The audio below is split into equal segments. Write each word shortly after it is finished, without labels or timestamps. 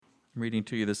I'm reading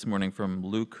to you this morning from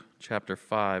Luke chapter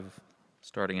 5,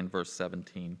 starting in verse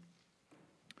 17.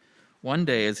 One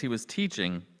day, as he was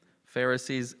teaching,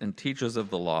 Pharisees and teachers of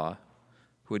the law,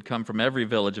 who had come from every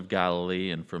village of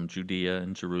Galilee and from Judea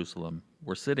and Jerusalem,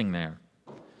 were sitting there.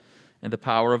 And the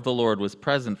power of the Lord was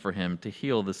present for him to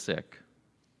heal the sick.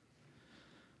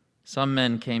 Some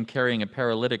men came carrying a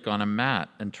paralytic on a mat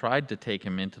and tried to take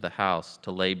him into the house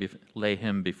to lay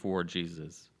him before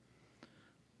Jesus.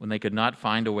 When they could not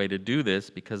find a way to do this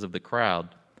because of the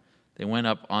crowd, they went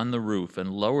up on the roof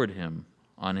and lowered him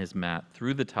on his mat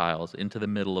through the tiles into the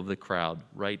middle of the crowd,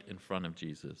 right in front of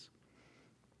Jesus.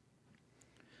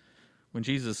 When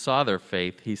Jesus saw their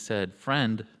faith, he said,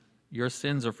 "Friend, your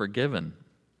sins are forgiven."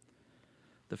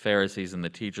 The Pharisees and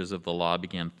the teachers of the law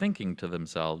began thinking to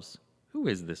themselves, "Who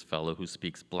is this fellow who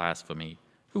speaks blasphemy?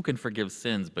 Who can forgive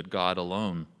sins but God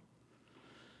alone?"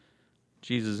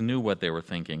 Jesus knew what they were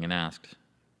thinking and asked,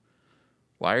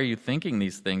 "Why are you thinking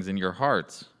these things in your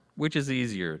hearts? Which is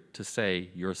easier, to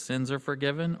say, 'Your sins are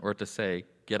forgiven,' or to say,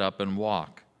 'Get up and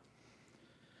walk'?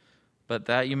 But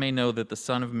that you may know that the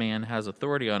Son of Man has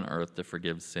authority on earth to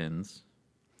forgive sins,"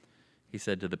 he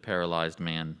said to the paralyzed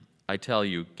man, "I tell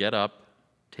you, get up,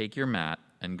 take your mat,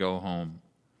 and go home."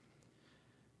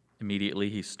 Immediately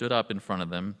he stood up in front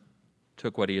of them,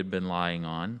 took what he had been lying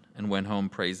on, and went home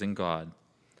praising God.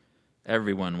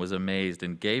 Everyone was amazed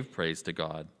and gave praise to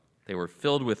God. They were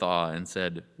filled with awe and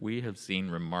said, "We have seen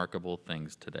remarkable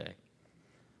things today."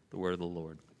 The word of the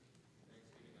Lord.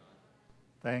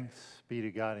 Thanks be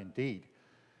to God indeed.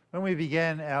 When we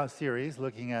began our series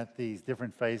looking at these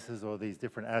different faces or these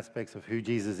different aspects of who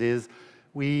Jesus is,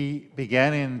 we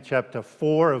began in chapter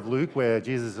 4 of Luke, where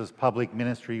Jesus' public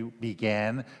ministry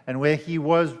began and where he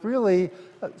was really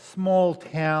a small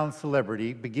town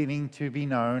celebrity beginning to be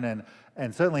known and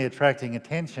certainly attracting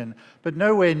attention, but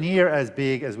nowhere near as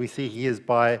big as we see he is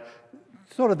by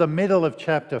sort of the middle of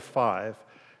chapter 5.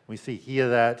 We see here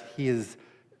that his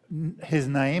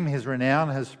name, his renown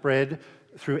has spread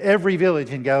through every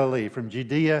village in Galilee, from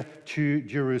Judea to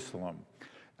Jerusalem.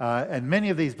 And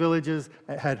many of these villages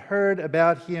had heard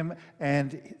about him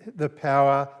and the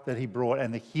power that he brought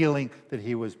and the healing that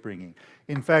he was bringing.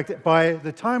 In fact, by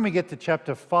the time we get to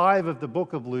chapter 5 of the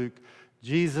book of Luke,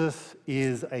 Jesus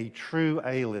is a true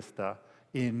A-lister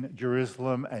in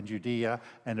Jerusalem and Judea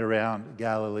and around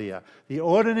Galilee. The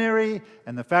ordinary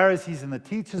and the Pharisees and the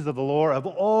teachers of the law have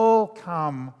all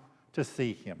come to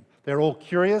see him. They're all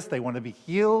curious. They want to be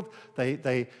healed.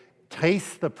 They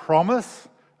taste the promise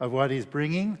of what he's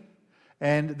bringing.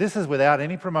 And this is without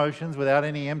any promotions, without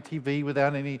any MTV,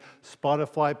 without any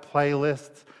Spotify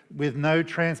playlists, with no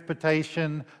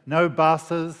transportation, no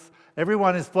buses.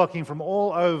 Everyone is flocking from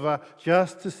all over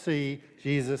just to see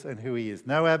Jesus and who he is.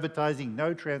 No advertising,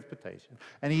 no transportation.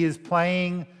 And he is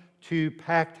playing to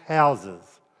packed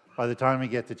houses by the time we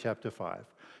get to chapter 5.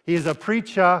 He is a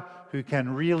preacher who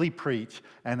can really preach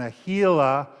and a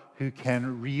healer who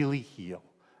can really heal.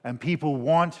 And people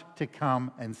want to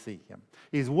come and see him.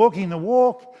 He's walking the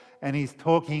walk and he's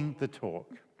talking the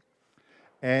talk.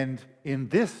 And in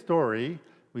this story,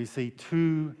 we see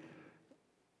two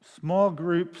small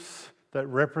groups that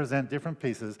represent different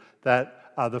pieces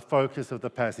that are the focus of the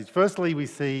passage. Firstly, we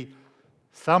see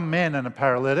some men and a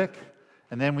paralytic,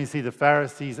 and then we see the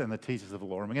Pharisees and the teachers of the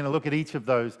law. And we're going to look at each of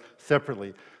those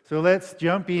separately. So let's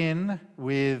jump in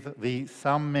with the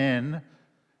some men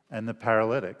and the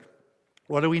paralytic.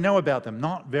 What do we know about them?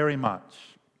 Not very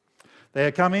much. They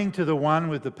are coming to the one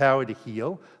with the power to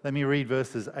heal. Let me read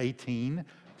verses 18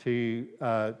 to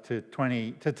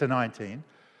 19.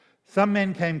 Some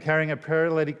men came carrying a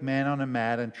paralytic man on a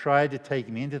mat and tried to take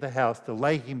him into the house to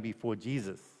lay him before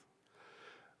Jesus.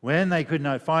 When they could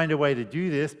not find a way to do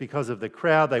this because of the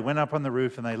crowd, they went up on the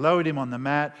roof and they lowered him on the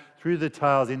mat through the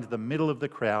tiles into the middle of the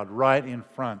crowd, right in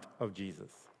front of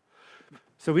Jesus.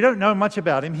 So we don't know much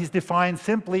about him. He's defined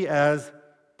simply as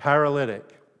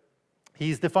paralytic.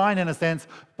 He's defined, in a sense,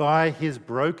 by his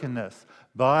brokenness,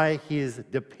 by his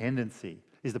dependency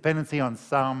on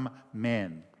some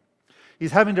men.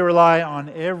 He's having to rely on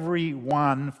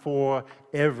everyone for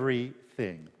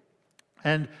everything.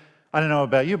 And I don't know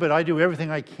about you, but I do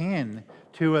everything I can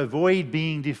to avoid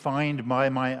being defined by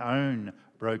my own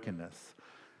brokenness.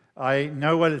 I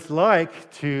know what it's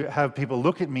like to have people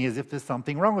look at me as if there's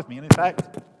something wrong with me. And in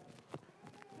fact, there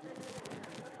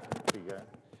you go.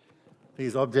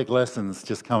 These object lessons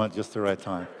just come at just the right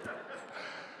time.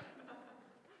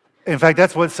 In fact,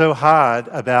 that's what's so hard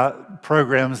about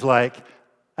programs like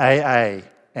AA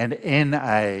and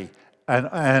NA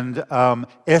and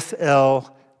SL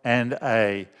and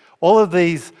A. All of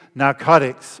these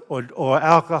narcotics or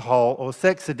alcohol or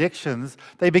sex addictions,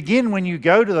 they begin when you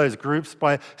go to those groups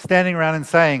by standing around and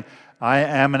saying, I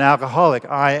am an alcoholic,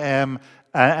 I am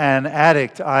an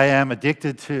addict, I am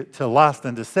addicted to lust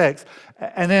and to sex.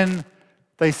 And then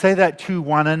they say that to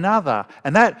one another.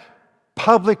 And that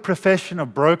public profession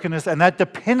of brokenness and that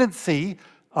dependency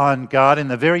on God in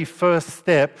the very first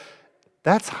step,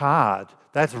 that's hard.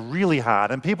 That's really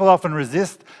hard. And people often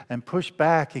resist and push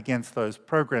back against those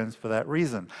programs for that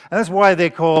reason. And that's why they're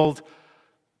called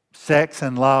Sex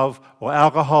and Love or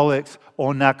Alcoholics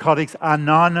or Narcotics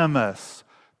Anonymous,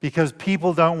 because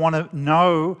people don't want to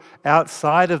know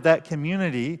outside of that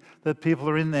community that people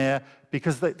are in there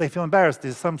because they feel embarrassed.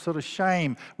 There's some sort of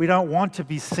shame. We don't want to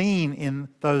be seen in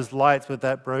those lights with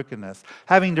that brokenness.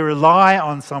 Having to rely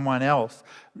on someone else,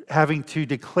 having to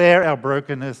declare our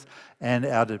brokenness and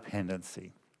our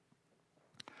dependency.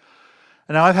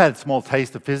 And now I've had a small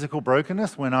taste of physical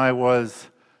brokenness when I was,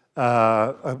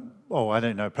 perhaps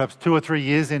 2 or 3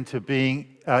 years into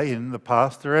being in the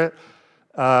pastorate.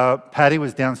 Patty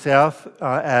was down south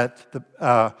at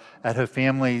her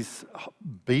family's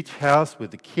beach house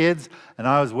with the kids, and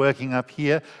I was working up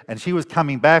here, and she was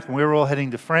coming back, and we were all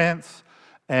heading to France,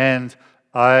 and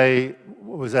I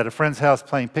was at a friend's house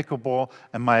playing pickleball,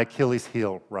 and my Achilles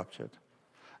heel ruptured.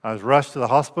 I was rushed to the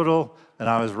hospital, and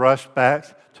I was rushed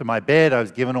back to my bed. I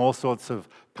was given all sorts of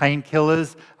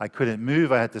painkillers. I couldn't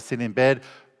move. I had to sit in bed.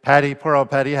 Poor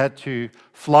old Patty, had to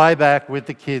fly back with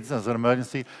the kids as an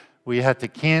emergency. We had to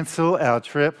cancel our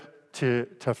trip to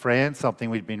France, something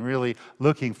we'd been really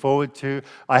looking forward to.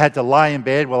 I had to lie in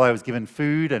bed while I was given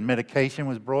food and medication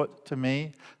was brought to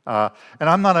me. And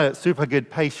I'm not a super good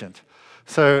patient.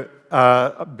 So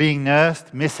being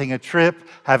nursed, missing a trip,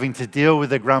 having to deal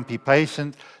with a grumpy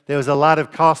patient, there was a lot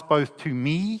of cost both to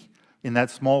me in that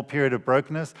small period of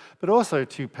brokenness, but also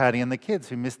to Patty and the kids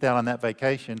who missed out on that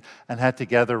vacation and had to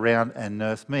gather around and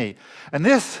nurse me. And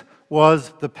this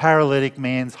was the paralytic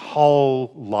man's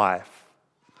whole life.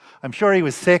 I'm sure he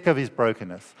was sick of his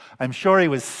brokenness. I'm sure he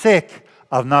was sick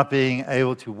of not being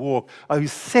able to walk. He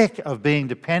was sick of being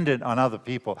dependent on other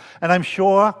people. And I'm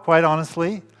sure, quite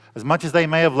honestly, as much as they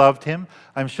may have loved him,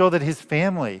 I'm sure that his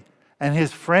family and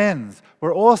his friends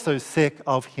were also sick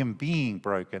of him being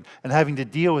broken and having to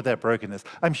deal with that brokenness.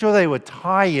 I'm sure they were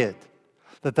tired,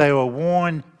 that they were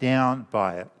worn down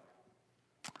by it.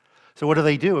 So what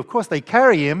do? Of course, they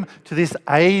carry him to this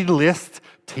A-list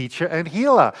teacher and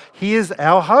healer. Here's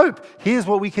our hope. Here's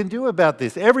what we can do about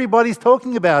this. Everybody's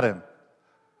talking about him.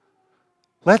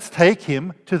 Let's take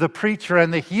him to the preacher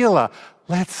and the healer.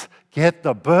 Let's get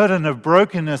the burden of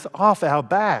brokenness off our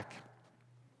back.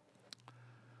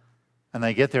 And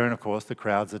they get there, and of course, the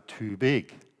crowds are too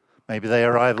big. Maybe they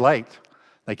arrive late.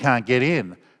 They can't get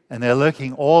in. And they're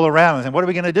looking all around and saying, what are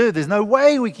we going to do? There's no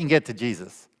way we can get to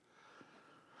Jesus.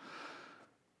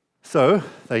 So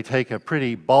they take a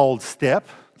pretty bold step.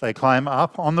 They climb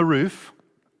up on the roof.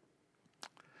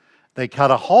 They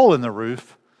cut a hole in the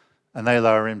roof, and they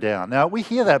lower him down. Now, we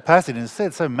hear that passage, and it's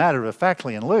said so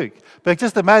matter-of-factly in Luke. But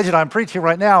just imagine I'm preaching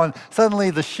right now, and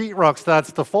suddenly the sheetrock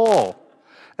starts to fall.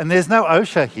 And there's no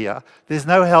OSHA here. There's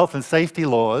no health and safety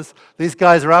laws. These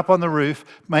guys are up on the roof,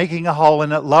 making a hole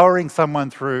in it, lowering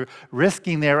someone through,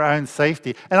 risking their own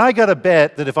safety. And I got to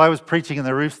bet that if I was preaching and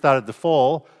the roof started to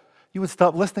fall, you would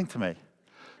stop listening to me.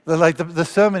 The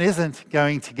sermon isn't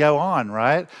going to go on,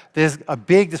 right? There's a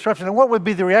big disruption. And what would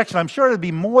be the reaction? I'm sure it would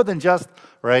be more than just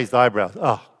raised eyebrows.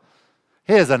 Oh,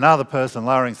 here's another person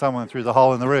lowering someone through the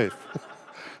hole in the roof.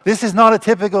 This is not a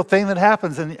typical thing that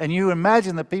happens, and you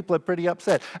imagine that people are pretty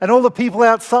upset. And all the people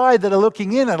outside that are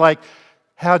looking in are like,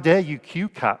 how dare you cue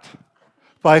cut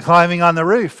by climbing on the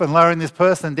roof and lowering this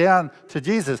person down to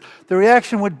Jesus? The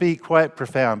reaction would be quite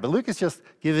profound. But Luke is just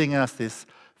giving us this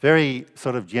very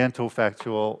sort of gentle,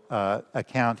 factual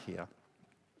account here.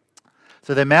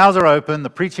 So their mouths are open, the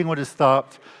preaching would have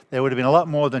stopped, there would have been a lot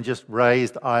more than just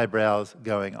raised eyebrows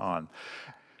going on.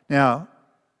 Now,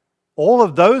 all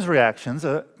of those reactions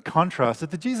are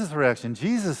contrasted to Jesus' reaction.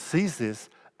 Jesus sees this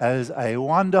as a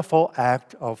wonderful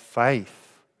act of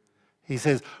faith. He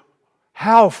says,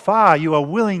 how far you are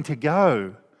willing to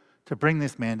go to bring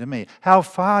this man to me. How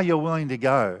far you're willing to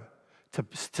go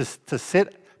to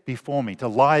sit before me, to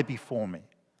lie before me.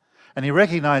 And he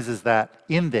recognizes that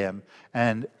in them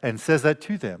and says that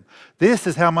to them. This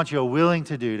is how much you're willing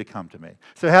to do to come to me.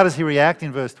 So how does he react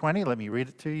in verse 20? Let me read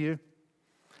it to you.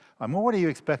 Well, what are you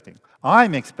expecting?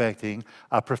 I'm expecting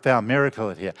a profound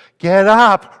miracle here. Get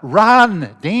up,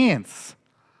 run, dance.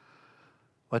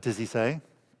 What does he say?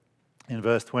 In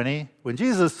verse 20, when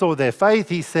Jesus saw their faith,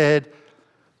 he said,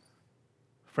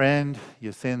 friend,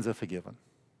 your sins are forgiven.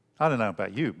 I don't know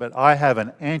about you, but I have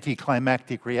an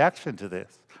anticlimactic reaction to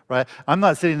this, right? I'm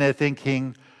not sitting there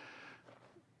thinking,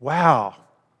 wow,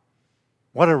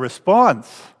 what a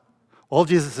response. All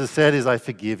Jesus has said is, I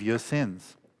forgive your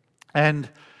sins. And,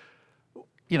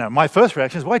 my first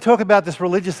reaction is, why talk about this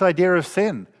religious idea of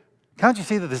sin? Can't you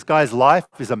see that this guy's life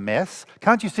is a mess?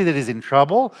 Can't you see that he's in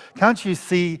trouble? Can't you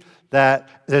see that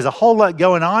there's a whole lot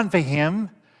going on for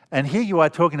him? And here you are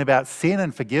talking about sin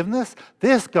and forgiveness?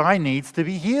 This guy needs to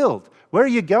be healed. Where are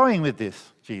you going with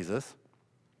this, Jesus?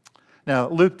 Now,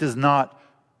 Luke does not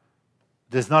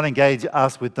engage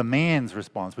us with the man's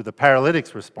response, with the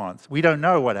paralytic's response. We don't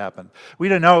know what happened. We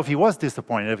don't know if he was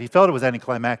disappointed, if he felt it was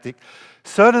anticlimactic.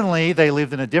 Certainly, they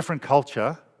lived in a different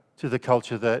culture to the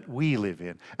culture that we live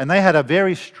in. And they had a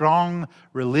very strong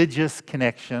religious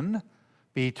connection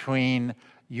between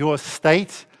your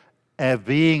state of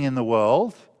being in the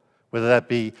world, whether that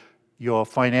be your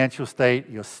financial state,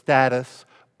 your status,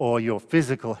 or your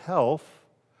physical health,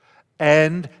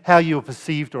 and how you were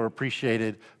perceived or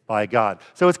appreciated by God.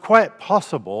 So it's quite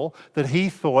possible that he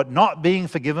thought not being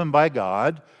forgiven by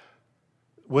God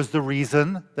was the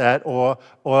reason that, or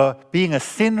being a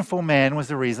sinful man was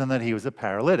the reason that he was a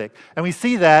paralytic. And we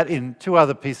see that in two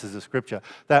other pieces of scripture.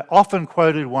 That often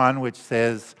quoted one which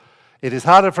says, it is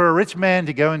harder for a rich man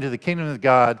to go into the kingdom of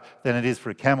God than it is for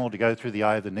a camel to go through the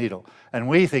eye of the needle. And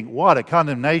we think, what a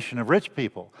condemnation of rich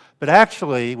people. But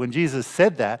actually, when Jesus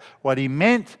said that, what he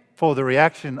meant for the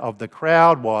reaction of the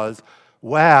crowd was,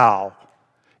 wow,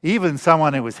 even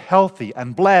someone who is healthy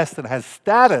and blessed and has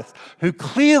status, who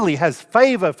clearly has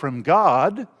favor from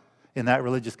God in that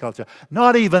religious culture,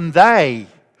 not even they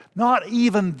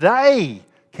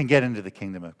can get into the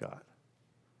kingdom of God.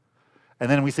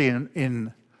 And then we see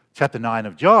in chapter 9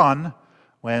 of John,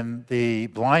 when the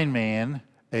blind man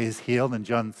is healed, and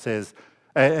John says,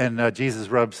 Jesus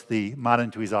rubs the mud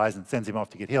into his eyes and sends him off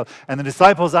to get healed. And the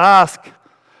disciples ask,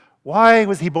 why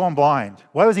was he born blind?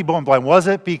 Why was he born blind? Was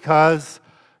it because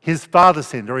his father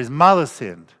sinned or his mother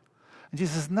sinned? And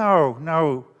Jesus says,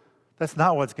 no, that's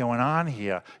not what's going on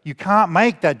here. You can't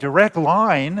make that direct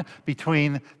line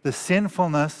between the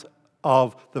sinfulness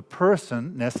of the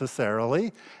person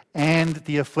necessarily and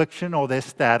the affliction or their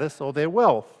status or their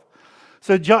wealth.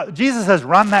 So Jesus has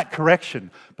run that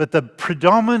correction, but the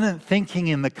predominant thinking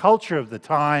in the culture of the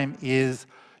time is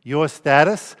your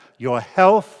status, your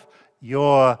health,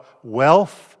 your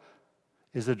wealth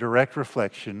is a direct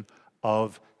reflection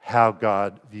of how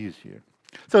God views you.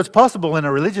 So it's possible in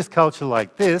a religious culture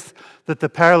like this that the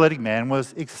paralytic man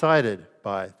was excited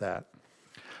by that.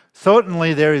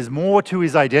 Certainly there is more to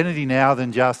his identity now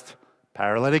than just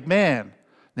paralytic man.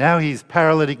 Now he's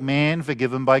paralytic man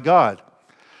forgiven by God.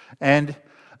 And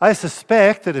I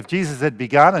suspect that if Jesus had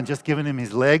begun and just given him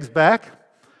his legs back,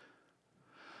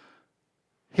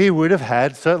 he would have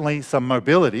had certainly some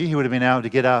mobility. He would have been able to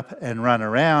get up and run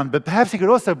around, but perhaps he could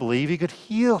also believe he could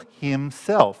heal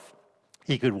himself.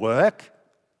 He could work.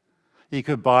 He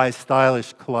could buy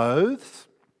stylish clothes.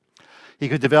 He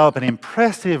could develop an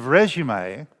impressive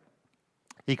resume.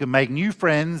 He could make new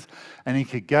friends, and he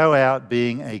could go out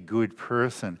being a good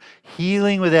person.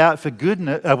 Healing without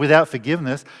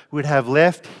forgiveness would have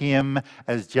left him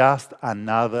as just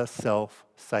another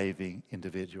self-saving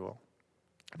individual.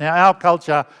 Now, our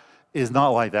culture is not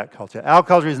like that culture. Our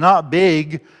culture is not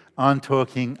big on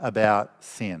talking about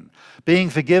sin. Being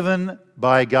forgiven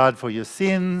by God for your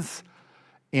sins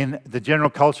in the general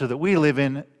culture that we live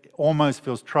in almost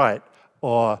feels trite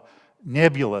or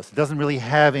nebulous. It doesn't really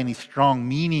have any strong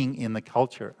meaning in the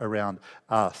culture around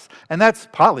us. And that's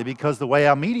partly because the way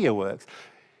our media works.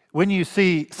 When you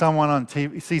see someone on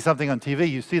TV, see something on TV,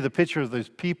 you see the picture of those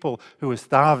people who are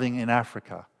starving in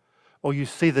Africa. Or you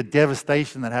see the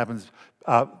devastation that happens,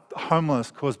 homeless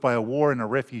caused by a war in a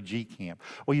refugee camp.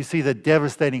 Or you see the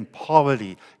devastating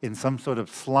poverty in some sort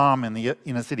of slum in the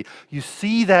inner city. You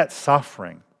see that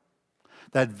suffering,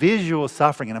 that visual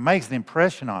suffering, and it makes an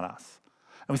impression on us.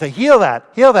 And we say, heal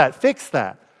that, fix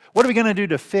that. What are we going to do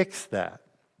to fix that?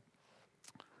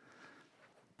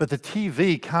 But the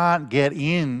TV can't get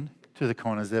in to the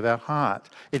corners of our heart.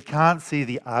 It can't see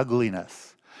the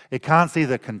ugliness. It can't see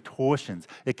the contortions.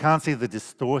 It can't see the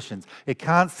distortions. It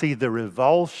can't see the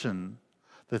revulsion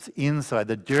that's inside,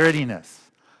 the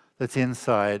dirtiness that's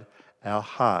inside our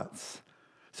hearts.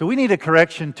 So we need a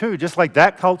correction too. Just like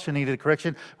that culture needed a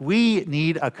correction, we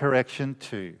need a correction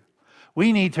too.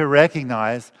 We need to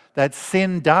recognize that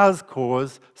sin does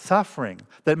cause suffering,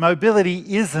 that mobility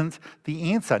isn't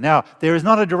the answer. Now, there is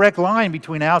not a direct line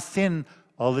between our sin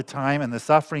all the time and the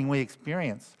suffering we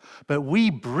experience. But we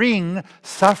bring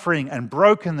suffering and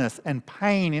brokenness and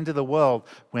pain into the world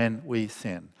when we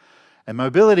sin. And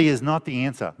mobility is not the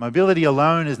answer. Mobility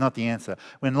alone is not the answer.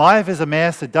 When life is a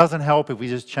mess, it doesn't help if we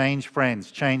just change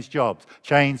friends, change jobs,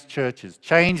 change churches,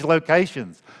 change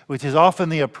locations, which is often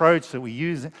the approach that we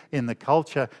use in the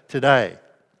culture today.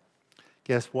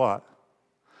 Guess what?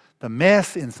 The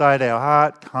mess inside our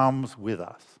heart comes with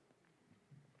us.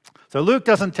 So Luke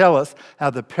doesn't tell us how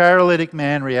the paralytic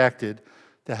man reacted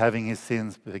to having his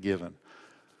sins forgiven.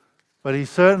 But he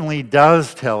certainly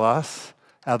does tell us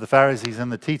how the Pharisees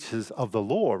and the teachers of the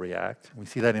law react. We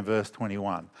see that in verse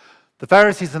 21. The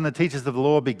Pharisees and the teachers of the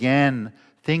law began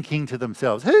thinking to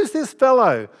themselves, "Who's this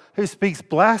fellow who speaks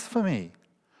blasphemy?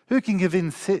 Who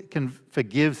can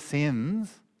forgive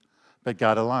sins but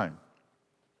God alone?"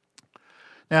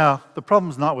 Now, the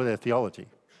problem's not with their theology.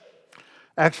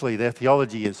 Actually, their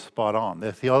theology is spot on.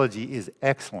 Their theology is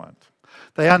excellent.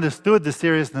 They understood the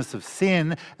seriousness of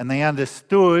sin, and they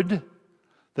understood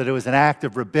that it was an act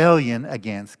of rebellion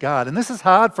against God. And this is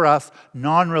hard for us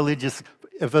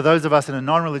for those of us in a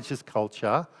non-religious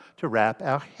culture, to wrap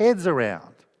our heads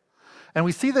around. And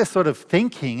we see this sort of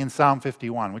thinking in Psalm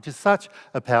 51, which is such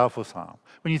a powerful psalm.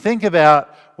 When you think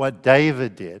about what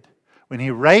David did when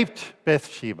he raped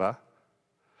Bathsheba,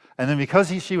 and then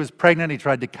because she was pregnant, he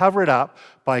tried to cover it up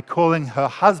by calling her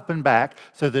husband back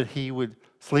so that he would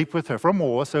sleep with her from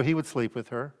war, so he would sleep with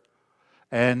her.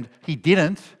 And he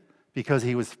didn't, because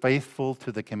he was faithful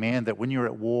to the command that when you're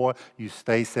at war, you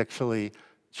stay sexually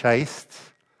chaste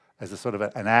as a sort of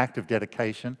an act of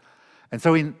dedication. And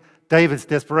so in David's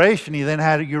desperation, he then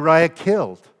had Uriah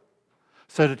killed,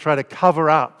 so to try to cover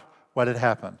up what had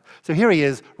happened. So here he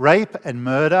is, rape and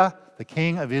murder, the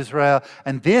king of Israel.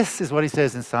 And this is what he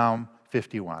says in Psalm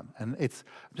 51. And I'm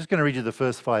just going to read you the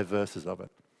first 5 verses of it.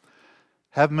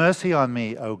 "Have mercy on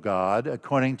me, O God,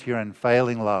 according to your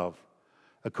unfailing love.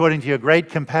 According to your great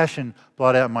compassion,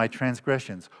 blot out my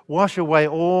transgressions. Wash away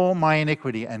all my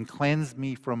iniquity and cleanse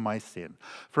me from my sin.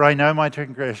 For I know my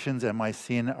transgressions and my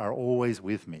sin are always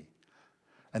with me."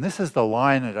 And this is the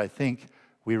line that I think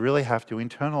we really have to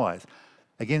internalize.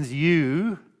 "Against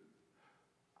you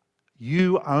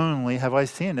only have I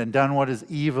sinned and done what is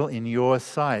evil in your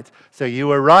sight. So you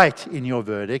were right in your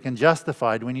verdict and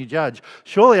justified when you judge.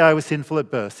 Surely I was sinful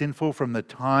at birth, sinful from the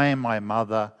time my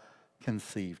mother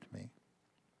conceived me."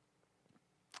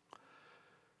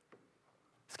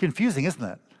 It's confusing, isn't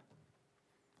it?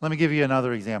 Let me give you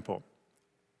another example.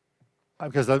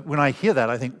 Because when I hear that,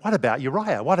 I think, what about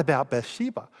Uriah? What about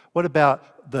Bathsheba? What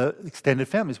about the extended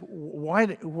families?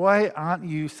 Why aren't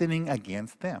you sinning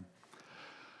against them?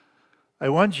 I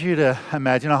want you to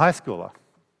imagine a high schooler,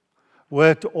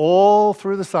 worked all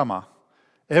through the summer,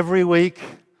 every week,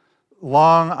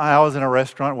 long hours in a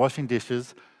restaurant washing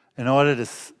dishes in order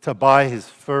to buy his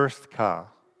first car.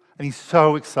 And he's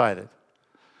so excited.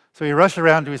 So he rushes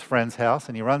around to his friend's house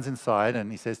and he runs inside and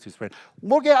he says to his friend,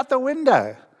 "Look out the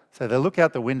window." So they look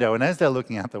out the window, and as they're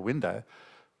looking out the window,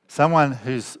 someone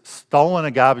who's stolen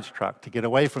a garbage truck to get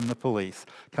away from the police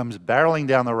comes barreling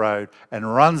down the road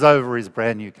and runs over his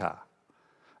brand new car.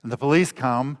 And the police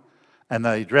come and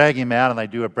they drag him out and they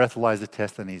do a breathalyzer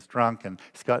test, and he's drunk and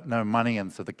he's got no money,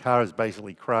 and so the car is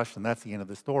basically crushed, and that's the end of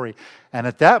the story. And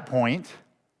at that point,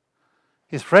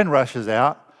 his friend rushes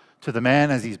out to the man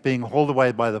as he's being hauled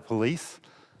away by the police,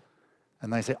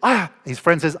 and they say, his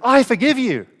friend says, "I forgive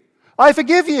you. I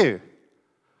forgive you.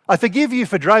 I forgive you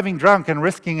for driving drunk and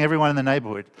risking everyone in the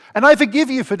neighborhood. And I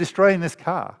forgive you for destroying this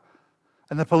car."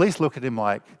 And the police look at him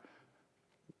like,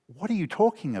 "What are you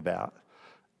talking about?"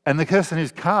 And the person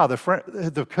whose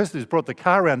the person who's brought the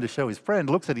car around to show his friend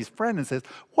looks at his friend and says,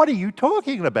 "What are you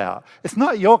talking about? It's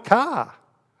not your car.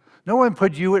 No one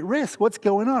put you at risk. What's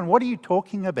going on? What are you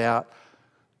talking about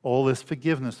all this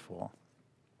forgiveness for?"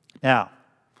 Now,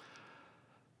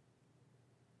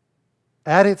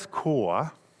 at its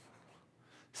core,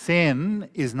 sin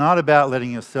is not about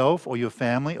letting yourself or your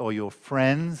family or your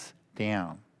friends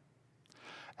down.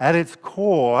 At its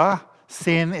core,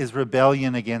 sin is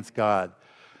rebellion against God.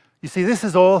 You see, this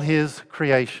is all His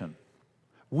creation.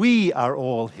 We are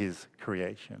all His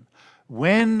creation.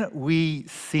 When we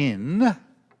sin,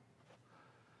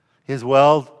 His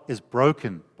world is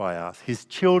broken by us. His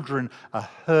children are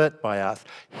hurt by us.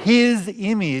 His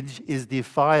image is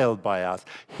defiled by us.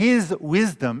 His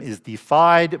wisdom is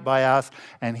defied by us,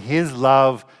 and His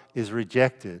love is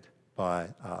rejected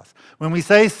by us. When I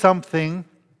say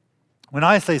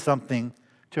something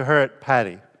to hurt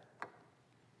Patty,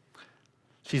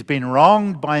 she's been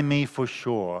wronged by me for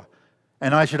sure,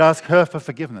 and I should ask her for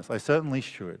forgiveness. I certainly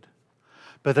should.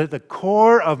 But at the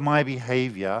core of my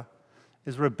behavior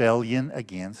is rebellion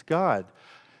against God.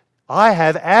 I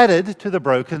have added to the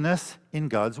brokenness in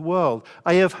God's world.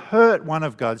 I have hurt one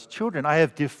of God's children. I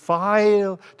have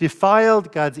defiled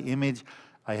God's image.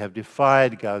 I have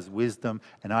defied God's wisdom,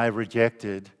 and I have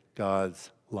rejected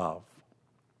God's love.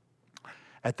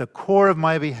 At the core of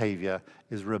my behavior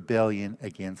is rebellion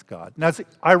against God. Now, it's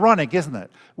ironic, isn't it?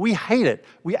 We hate it.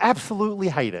 We absolutely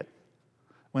hate it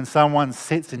when someone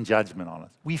sits in judgment on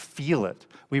us. We feel it.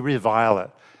 We revile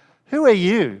it. Who are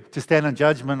you to stand in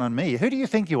judgment on me? Who do you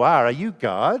think you are? Are you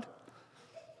God?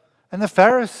 And the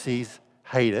Pharisees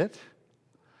hate it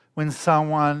when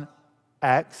someone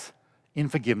acts in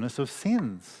forgiveness of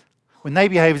sins, when they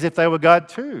behave as if they were God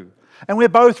too. And we're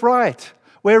both right.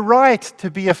 We're right to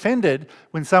be offended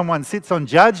when someone sits on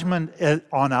judgment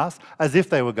on us as if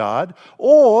they were God,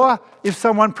 or if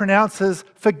someone pronounces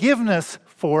forgiveness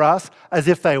for us as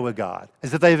if they were God,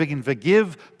 as if they can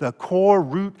forgive the core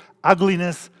root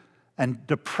ugliness and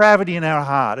depravity in our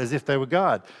heart as if they were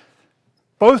God.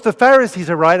 Both the Pharisees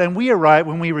are right and we are right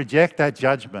when we reject that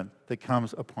judgment that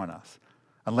comes upon us,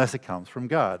 unless it comes from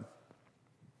God.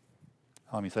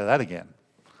 Let me say that again.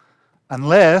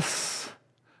 Unless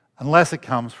it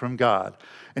comes from God.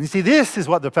 And you see, this is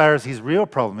what the Pharisees' real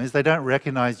problem is. They don't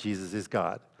recognize Jesus as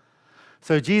God.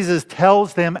 So Jesus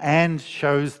tells them and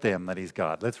shows them that he's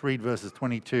God. Let's read verses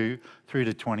 22 through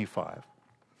to 25.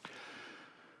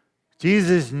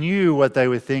 Jesus knew what they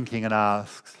were thinking and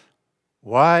asks,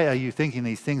 "Why are you thinking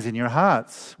these things in your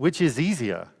hearts? Which is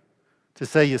easier, to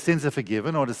say your sins are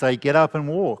forgiven or to say get up and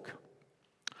walk?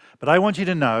 But I want you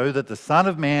to know that the Son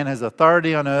of Man has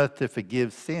authority on earth to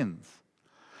forgive sins."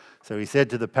 So he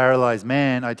said to the paralyzed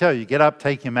man, "I tell you, get up,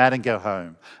 take your mat and go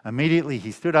home." Immediately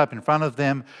he stood up in front of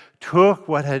them, took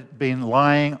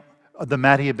the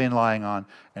mat he had been lying on,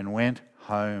 and went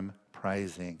home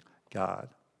praising God.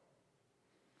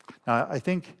 Now, I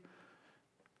think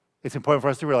it's important for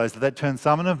us to realize that term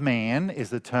Son of Man is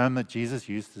the term that Jesus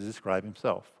used to describe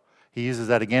himself. He uses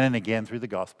that again and again through the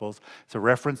Gospels. It's a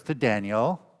reference to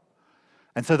Daniel.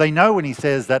 And so they know when he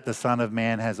says that the Son of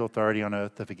Man has authority on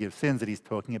earth to forgive sins, that he's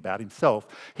talking about himself.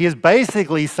 He is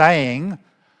basically saying,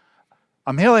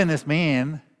 I'm healing this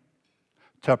man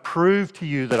to prove to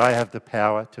you that I have the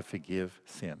power to forgive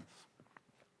sins.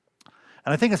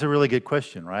 And I think it's a really good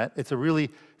question, right? It's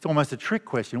almost a trick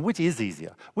question. Which is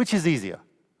easier? Which is easier?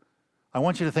 I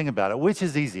want you to think about it. Which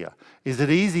is easier? Is it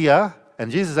easier,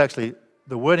 and Jesus actually,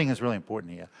 the wording is really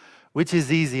important here. Which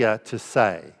is easier to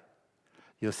say,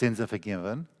 your sins are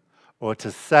forgiven, or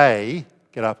to say,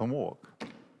 get up and walk?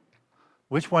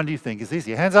 Which one do you think is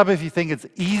easier? Hands up if you think it's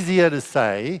easier to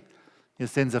say, your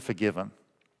sins are forgiven.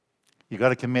 You've got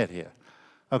to commit here.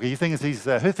 Okay, you think it's easy to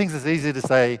say. Who thinks it's easier to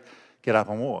say, get up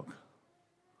and walk?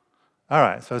 All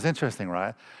right, so it's interesting,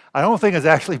 right? I don't think it's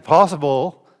actually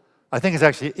possible. I think it's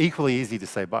actually equally easy to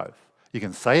say both. You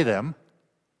can say them,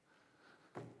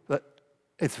 but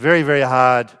it's very, very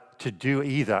hard to do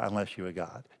either unless you are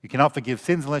God. You cannot forgive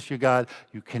sins unless you're God.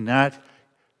 You cannot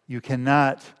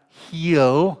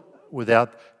heal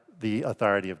without the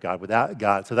authority of God, without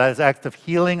God. So those acts of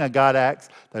healing are God acts.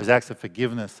 Those acts of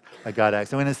forgiveness are God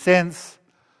acts. So in a sense,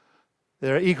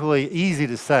 they're equally easy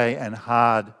to say and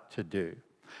hard to do.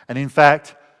 And in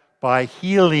fact, by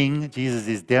healing, Jesus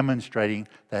is demonstrating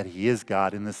that he is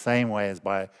God in the same way as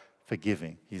by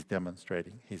forgiving, he's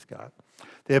demonstrating he's God.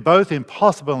 They're both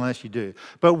impossible unless you do.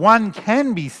 But one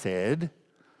can be said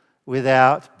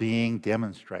without being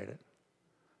demonstrated.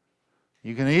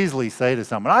 You can easily say to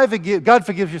someone, God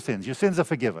forgives your sins. Your sins are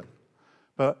forgiven.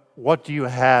 But what do you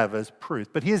have as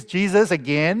proof? But here's Jesus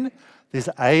again, this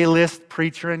A-list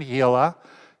preacher and healer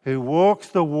who walks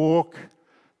the walk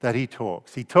that he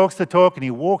talks. He talks the talk and he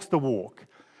walks the walk.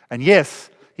 And yes,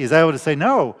 he is able to say,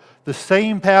 no, the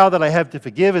same power that I have to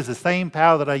forgive is the same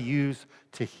power that I use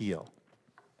to heal.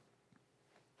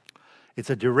 It's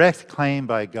a direct claim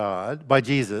by God, by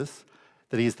Jesus,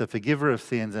 that he is the forgiver of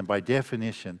sins, and by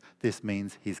definition, this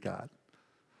means he's God.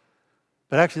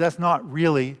 But actually, that's not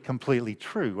really completely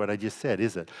true, what I just said,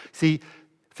 is it? See,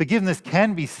 forgiveness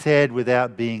can be said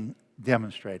without being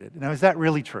demonstrated. Now, is that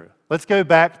really true? Let's go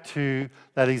back to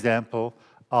that example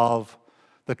of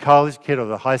the college kid or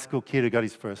the high school kid who got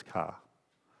his first car.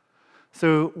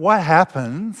 So what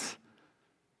happens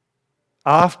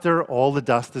after all the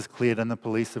dust is cleared and the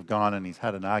police have gone and he's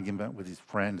had an argument with his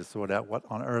friend to sort out what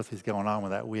on earth is going on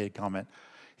with that weird comment?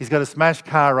 He's got a smashed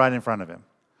car right in front of him.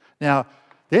 Now,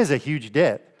 there's a huge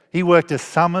debt. He worked a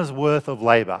summer's worth of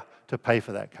labor to pay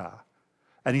for that car.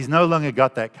 And he's no longer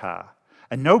got that car.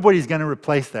 And nobody's going to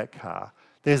replace that car.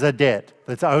 There's a debt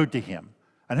that's owed to him.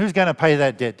 And who's going to pay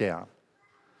that debt down?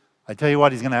 I tell you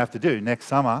what he's going to have to do. Next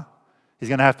summer, He's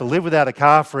going to have to live without a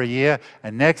car for a year,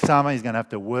 and next summer he's going to have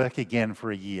to work again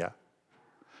for a year.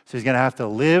 So he's going to have to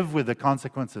live with the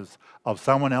consequences of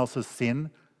someone else's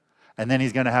sin, and then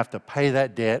he's going to have to pay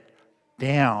that debt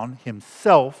down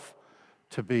himself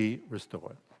to be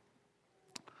restored.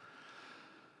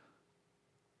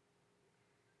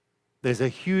 There's a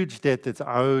huge debt that's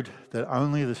owed that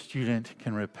only the student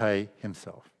can repay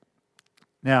himself.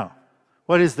 Now,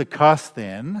 what is the cost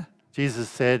then? Jesus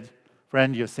said,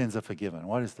 "Friend, your sins are forgiven."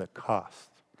 What is the cost?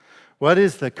 What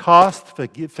is the cost for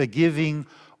forgiving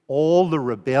all the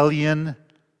rebellion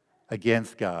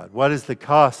against God? What is the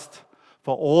cost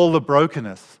for all the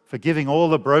brokenness, forgiving all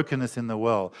the brokenness in the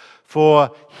world,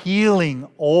 for healing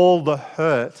all the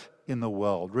hurt in the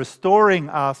world, restoring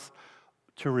us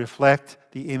to reflect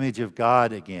the image of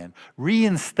God again,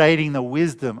 reinstating the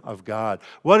wisdom of God?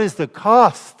 What is the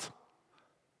cost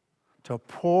to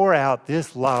pour out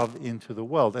this love into the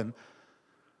world? And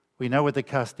we know what the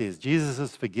cost is.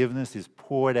 Jesus' forgiveness is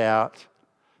poured out,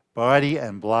 body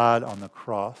and blood on the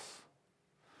cross,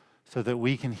 so that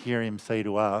we can hear him say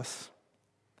to us,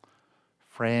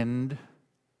 "Friend,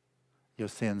 your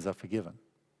sins are forgiven."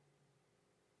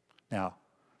 Now,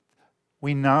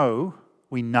 we know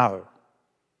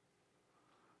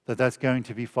that that's going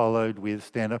to be followed with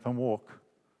stand up and walk.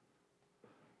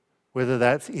 Whether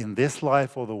that's in this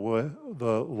life or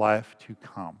the life to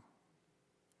come,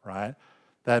 right?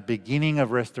 That beginning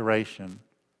of restoration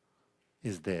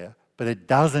is there. But it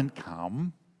doesn't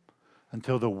come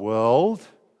until the world,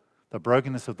 the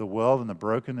brokenness of the world and the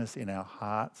brokenness in our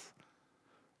hearts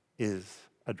is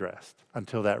addressed,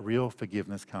 until that real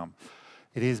forgiveness comes.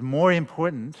 It is more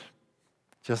important,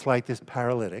 just like this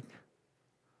paralytic,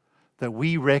 that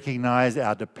we recognize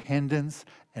our dependence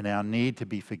and our need to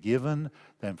be forgiven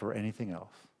than for anything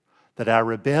else. That our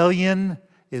rebellion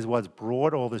is what's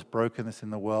brought all this brokenness in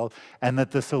the world, and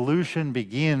that the solution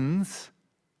begins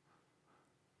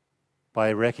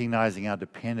by recognizing our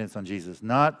dependence on Jesus,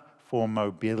 not for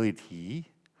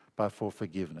mobility, but for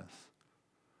forgiveness.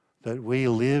 That we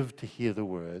live to hear the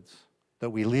words, that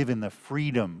we live in the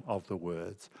freedom of the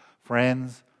words.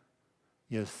 Friends,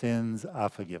 your sins are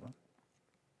forgiven.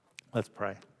 Let's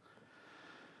pray.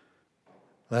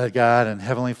 Lord God and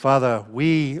Heavenly Father,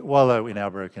 we wallow in our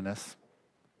brokenness,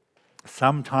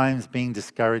 sometimes being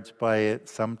discouraged by it,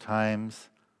 sometimes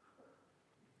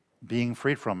being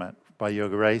freed from it by your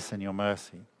grace and your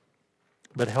mercy.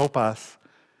 But help us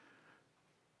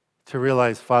to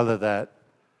realize, Father, that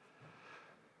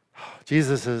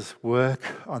Jesus'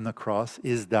 work on the cross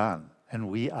is done and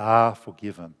we are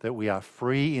forgiven, that we are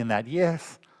free in that.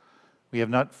 Yes, we have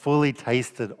not fully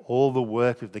tasted all the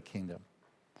work of the kingdom.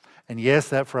 And yes,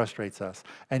 that frustrates us.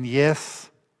 And yes,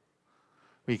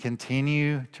 we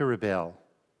continue to rebel.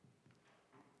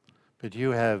 But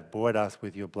you have bought us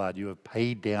with your blood. You have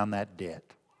paid down that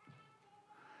debt.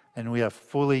 And we are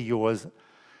fully yours.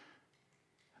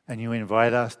 And you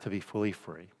invite us to be fully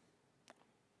free.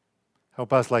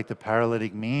 Help us, like the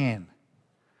paralytic man,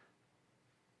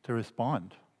 to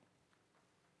respond.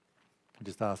 I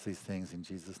just ask these things in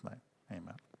Jesus' name.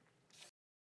 Amen.